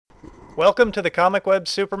Welcome to the Comic Web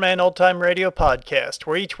Superman Old Time Radio podcast,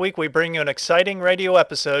 where each week we bring you an exciting radio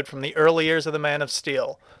episode from the early years of the Man of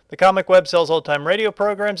Steel. The Comic Web sells old-time radio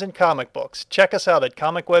programs and comic books. Check us out at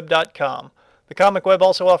comicweb.com. The Comic Web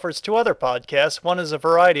also offers two other podcasts. One is a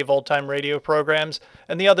variety of old-time radio programs,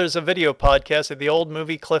 and the other is a video podcast of the old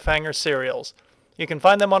movie cliffhanger serials. You can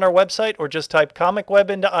find them on our website or just type Comic Web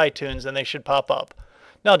into iTunes and they should pop up.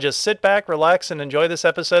 Now just sit back, relax, and enjoy this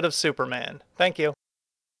episode of Superman. Thank you.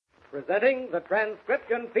 Presenting the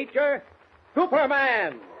transcription feature,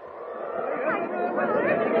 Superman.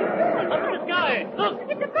 Up in the sky! Look!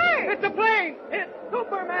 It's a bird! It's a plane! It's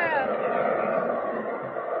Superman!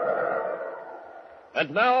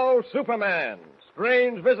 And now, Superman,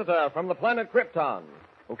 strange visitor from the planet Krypton,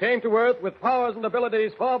 who came to Earth with powers and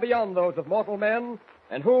abilities far beyond those of mortal men,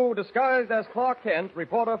 and who, disguised as Clark Kent,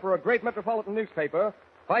 reporter for a great metropolitan newspaper,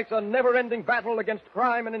 fights a never-ending battle against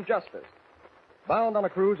crime and injustice. Bound on a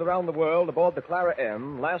cruise around the world aboard the Clara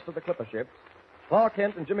M, last of the clipper ships, Clark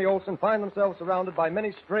Kent and Jimmy Olsen find themselves surrounded by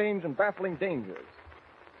many strange and baffling dangers.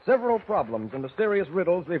 Several problems and mysterious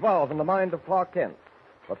riddles revolve in the mind of Clark Kent,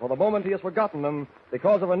 but for the moment he has forgotten them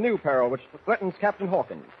because of a new peril which threatens Captain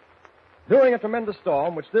Hawkins. During a tremendous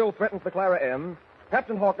storm which still threatens the Clara M,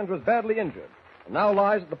 Captain Hawkins was badly injured and now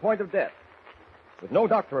lies at the point of death. With no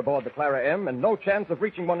doctor aboard the Clara M and no chance of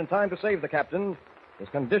reaching one in time to save the captain, his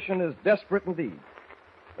condition is desperate indeed.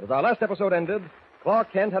 But as our last episode ended,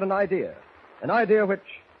 Clark Kent had an idea which...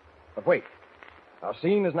 But wait. Our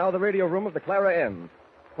scene is now the radio room of the Clara M.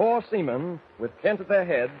 Four seamen, with Kent at their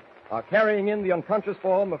head, are carrying in the unconscious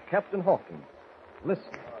form of Captain Hawkins. Listen.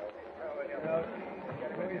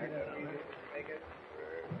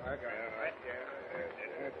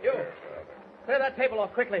 You, clear that table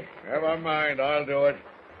off quickly. Never mind, I'll do it.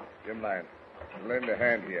 Jim Lyon, lend a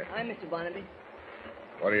hand here. Hi, Mr. Barnaby.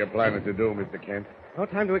 What are you planning to do, Mr. Kent? No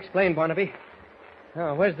time to explain, Barnaby.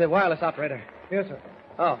 Oh, where's the wireless operator? Yes, sir.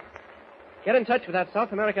 Oh. Get in touch with that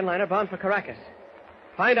South American liner bound for Caracas.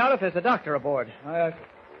 Find out if there's a doctor aboard. Aye, sir.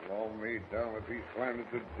 Slow me down if he's planning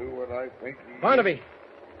to do what I think he... Barnaby,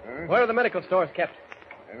 Huh? where are the medical stores kept?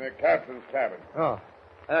 In the captain's cabin. Oh.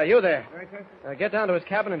 You there. Right, sir. Get down to his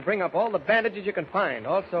cabin and bring up all the bandages you can find.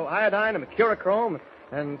 Also iodine and mercurochrome,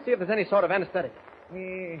 and see if there's any sort of anesthetic.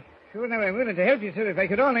 Sure, now, I'm willing to help you, sir, if I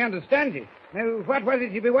could only understand you. Now, what was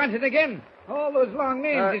it you be wanting again? All those long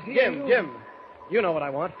names, you see. Jim, you know what I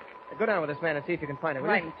want. Go down with this man and see if you can find it, will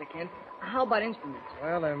Right, you? Mr. Kent. How about instruments?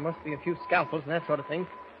 Well, there must be a few scalpels and that sort of thing.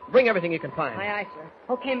 Bring everything you can find. Aye, sir.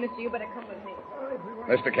 Okay, mister, you better come with me.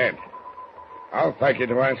 Mr. Kent, I'll thank you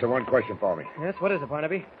to answer one question for me. Yes, what is it,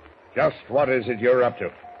 Barnaby? Just what is it you're up to?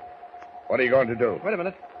 What are you going to do? Wait a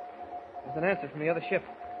minute. There's an answer from the other ship.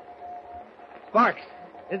 Sparks,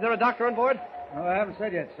 is there a doctor on board? No, I haven't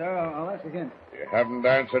said yet, sir. I'll ask again. You haven't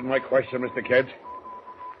answered my question, Mr. Kent.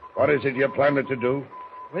 What is it you're planning to do?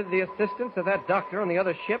 With the assistance of that doctor on the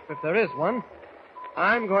other ship, if there is one,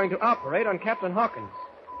 I'm going to operate on Captain Hawkins.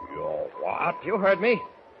 You're what? You heard me.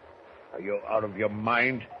 Are you out of your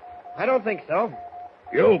mind? I don't think so.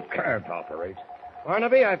 You can't operate.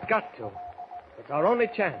 Barnaby, I've got to. It's our only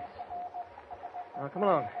chance. Now, come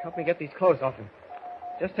along. Help me get these clothes off him.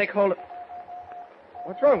 Just take hold of...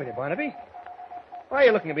 What's wrong with you, Barnaby? Why are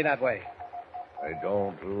you looking at me that way? I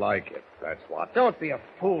don't like it, that's what. Don't be a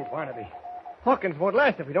fool, Barnaby. Hawkins won't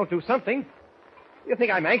last if we don't do something. You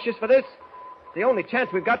think I'm anxious for this? It's the only chance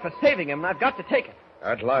we've got for saving him, and I've got to take it.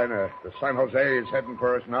 That liner, the San Jose, is heading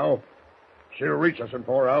for us now. She'll reach us in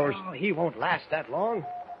 4 hours. Oh, he won't last that long.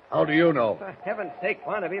 How do you know? For heaven's sake,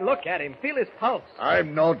 Barnaby, look at him. Feel his pulse.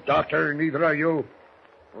 I'm no doctor, neither are you.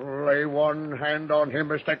 Lay one hand on him,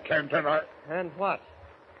 Mr. Kent, and And what?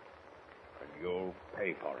 you'll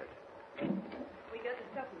pay for it. We got the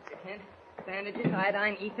stuff, Mr. Kent. Bandages,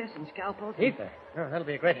 iodine, ethers, and scalpels. Ether? Oh, that'll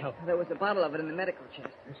be a great help. There was a bottle of it in the medical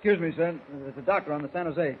chest. Excuse me, sir. There's a doctor on the San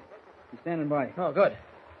Jose. He's standing by. Oh, good.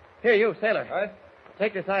 Here, you, sailor. All right.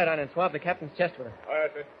 Take this iodine and swab the captain's chest with it.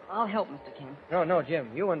 I'll help, Mr. Kent. No, Jim.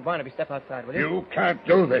 You and Barnaby step outside, will you? You can't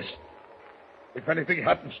do this. If anything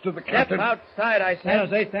happens to the Step captain... outside, I San said.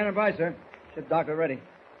 Jose standing by, sir. Ship doctor ready.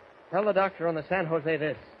 Tell the doctor on the San Jose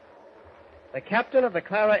this. The captain of the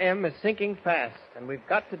Clara M is sinking fast, and we've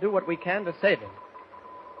got to do what we can to save him.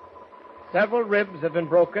 Several ribs have been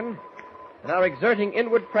broken and are exerting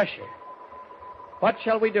inward pressure. What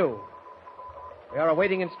shall we do? We are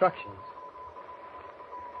awaiting instructions.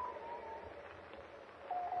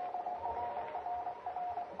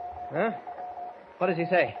 Huh? What does he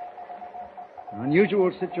say?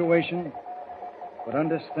 Unusual situation, but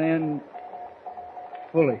understand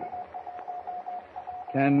fully.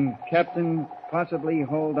 Can Captain possibly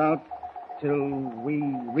hold out till we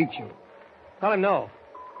reach you? Tell him no.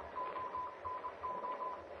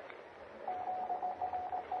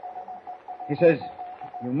 He says,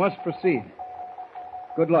 you must proceed.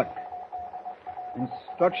 Good luck.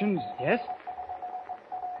 Instructions? Yes?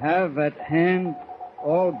 Have at hand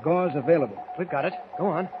all gauze available. We've got it. Go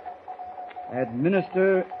on.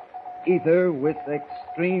 Administer ether with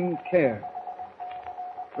extreme care.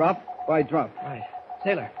 Drop by drop. Right.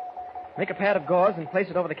 Sailor, make a pad of gauze and place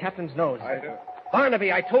it over the captain's nose. I do.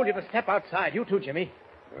 Barnaby, I told you to step outside. You too, Jimmy.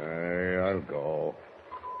 I'll go.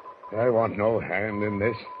 I want no hand in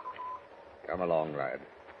this. Come along, lad.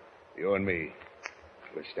 You and me.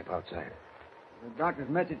 We'll step outside. The doctor's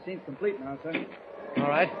message seems complete now, sir. All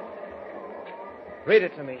right. Read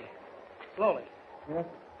it to me. Slowly. Yes.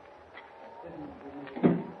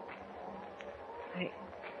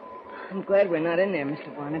 I'm glad we're not in there,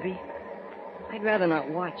 Mr. Barnaby. I'd rather not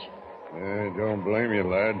watch. Don't blame you,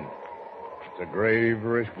 lad. It's a grave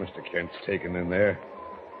risk Mr. Kent's taken in there.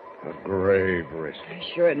 A grave risk. I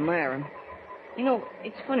sure admire him. You know,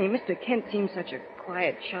 it's funny. Mr. Kent seems such a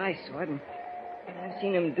quiet, shy sort, and I've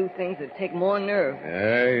seen him do things that take more nerve.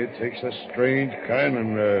 It takes a strange kind of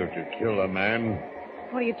nerve to kill a man.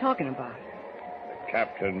 What are you talking about? The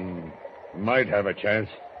captain might have a chance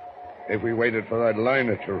if we waited for that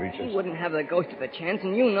liner to reach us. He wouldn't have the ghost of a chance,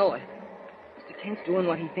 and you know it. Mr. Kent's doing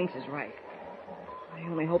what he thinks is right. I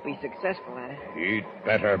only hope he's successful at it. He'd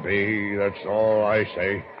better be, that's all I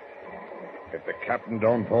say. If the captain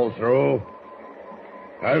don't pull through,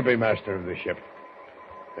 I'll be master of the ship.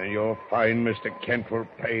 Then you'll find Mr. Kent will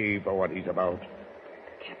pay for what he's about.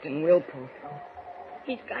 The captain will pull through.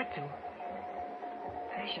 He's got to.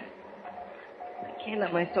 Gosh, I can't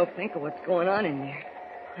let myself think of what's going on in there,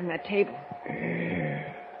 on that table.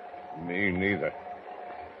 Me neither.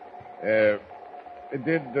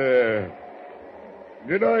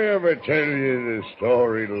 Did I ever tell you the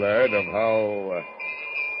story, lad, of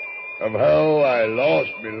how I lost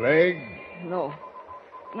my leg? No.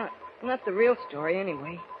 Not the real story,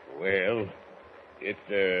 anyway. Well, it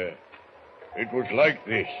was like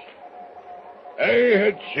this. I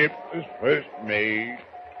had shipped as first mate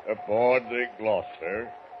aboard the Gloucester,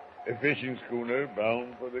 a fishing schooner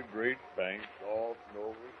bound for the Great Banks off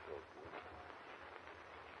Nova Scotia.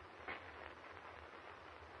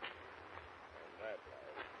 And that,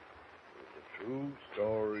 lad, is the true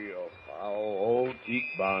story of how old Teak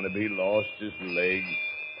Barnaby lost his leg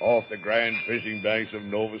off the grand fishing banks of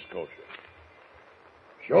Nova Scotia.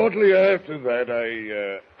 Shortly after that,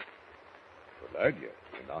 Well, lad,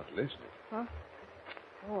 you're not listening. Huh?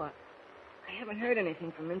 Oh, I haven't heard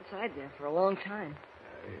anything from inside there for a long time.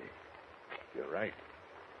 You're right.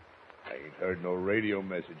 I ain't heard no radio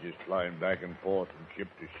messages flying back and forth from ship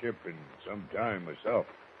to ship in some time myself.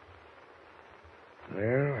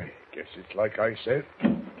 Well, I guess it's like I said.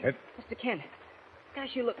 Kent. Mr. Kent.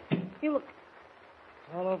 Gosh, you look...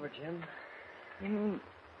 It's all over, Jim. You mean...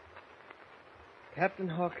 Captain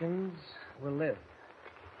Hawkins will live.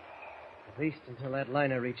 At least until that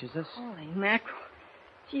liner reaches us. Holy mackerel.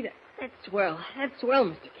 Gee, that's swell. That's swell,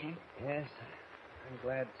 Mr. Kent. Yes, I'm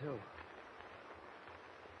glad, too.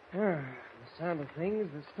 From the sound of things,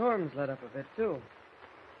 the storm's let up a bit, too.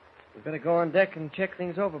 We'd better go on deck and check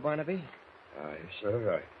things over, Barnaby. Aye,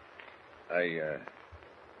 sir.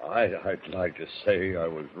 I'd like to say I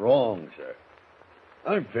was wrong, sir.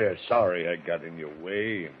 I'm fair sorry I got in your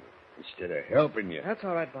way instead of helping you. That's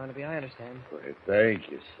all right, Barnaby. I understand. Well, thank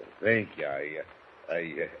you, sir. Thank you.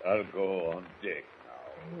 I'll go on deck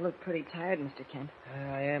now. You look pretty tired, Mr. Kent.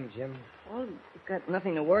 I am, Jim. Well, you've got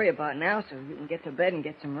nothing to worry about now, so you can get to bed and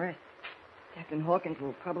get some rest. Captain Hawkins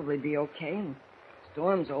will probably be okay, and the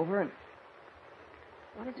storm's over, and...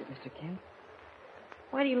 What is it, Mr. Kent?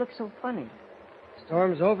 Why do you look so funny?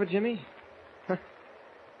 Storm's over, Jimmy?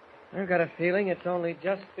 I've got a feeling it's only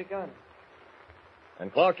just begun.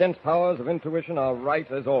 And Clark Kent's powers of intuition are right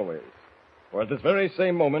as always. For at this very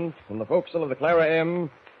same moment, from the forecastle of the Clara M,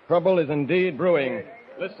 trouble is indeed brewing.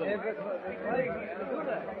 Listen.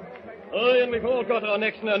 And we've all got our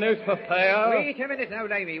necks in a noose for fire. Wait a minute now,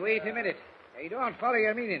 Davy. Wait a minute. You don't follow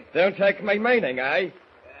your meaning. Don't take my meaning, eh?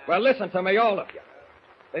 Well, listen to me, all of you.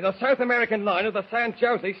 There's a South American liner, the San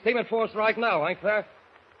Jose, steaming for us right now, ain't there?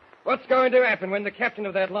 What's going to happen when the captain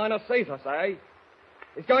of that liner sees us, eh?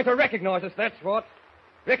 He's going to recognize us, that's what.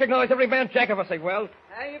 Recognize every man jack of us, he will.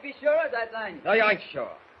 Can you be sure of that, line? I ain't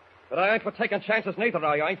sure. But I ain't for taking chances neither,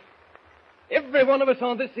 I ain't. Every one of us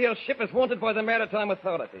on this here ship is wanted by the maritime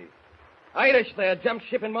authorities. Irish there jumped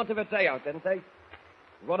ship in Montevideo, didn't they?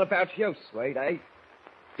 What about you, Swade, eh?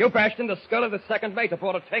 You bashed in the skull of the second mate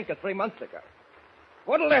aboard a tanker 3 months ago.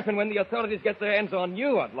 What'll happen when the authorities get their hands on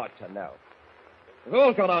you, I'd like to know. We've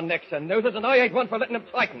all got our necks and noses, and I ain't one for letting them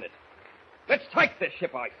tighten it. Let's take this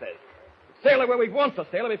ship, I says. Sail her where we want to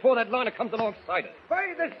sail her before that liner comes alongside us.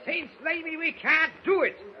 By the saints, Lamey, we can't do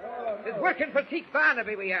it. It's working for Teak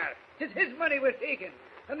Barnaby we are. It's his money we're taking.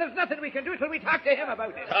 And there's nothing we can do till we talk to him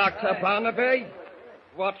about it. Talk to Barnaby?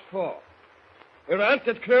 What for? We're a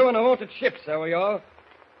hunted crew and a haunted ship, so we are.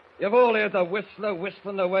 You've all heard the whistler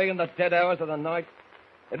whistling away in the dead hours of the night.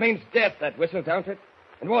 It means death, that whistle, don't it?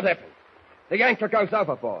 And what happens? The anchor goes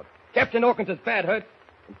overboard. Captain Hawkins is bad hurt,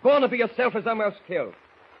 and Barnaby herself is almost killed.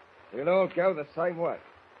 We'll all go the same way.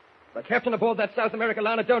 The captain aboard that South American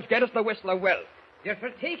liner don't get us the whistler well. You're for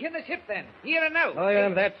taking the ship, then, here and now. I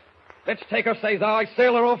am that. Let's take her, says I,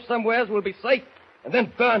 sail her off somewheres, we'll be safe, and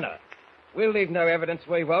then burn her. We'll leave no evidence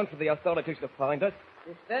we won't for the authorities to find us.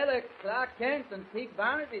 The fella, Clark Kent and Teak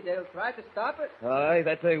Barnaby, they'll try to stop it. Aye,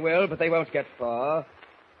 that they will, but they won't get far.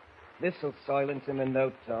 This'll silence him in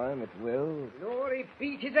no time, it will. Glory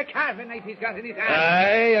be, 'tis a carving knife he's got in his hand.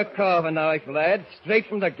 Aye, a carving knife, lad, straight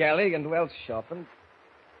from the galley and well sharpened.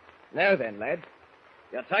 Now then, lad,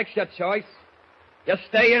 you takes your choice. You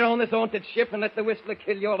stay here on this haunted ship and let the whistler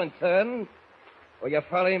kill you all in turn, or you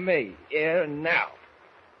follow me, here and now.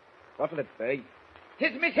 What'll it be?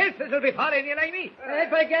 'Tis myself that'll be following you, Lamey. Hey,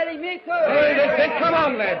 by getting me too. Hey, then come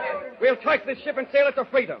on, lad. We'll take this ship and sail it to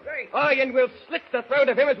freedom. Right. Aye, and we'll slit the throat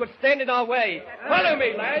of him as would stand in our way. Follow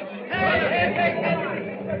me, lads.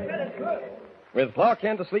 With Clark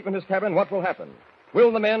Kent asleep in his cabin, what will happen?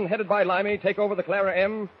 Will the men headed by Limey take over the Clara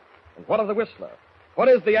M? And what of the Whistler? What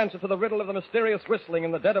is the answer to the riddle of the mysterious whistling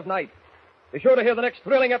in the dead of night? Be sure to hear the next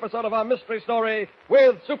thrilling episode of our mystery story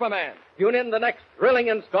with Superman. Tune in the next thrilling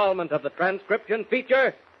installment of the transcription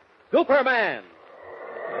feature, Superman.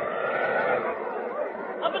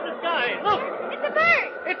 Up in the sky, look! It's a bird!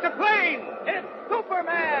 It's a plane! It's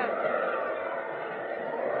Superman!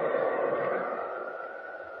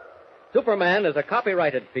 Superman is a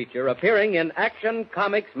copyrighted feature appearing in Action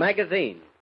Comics magazine.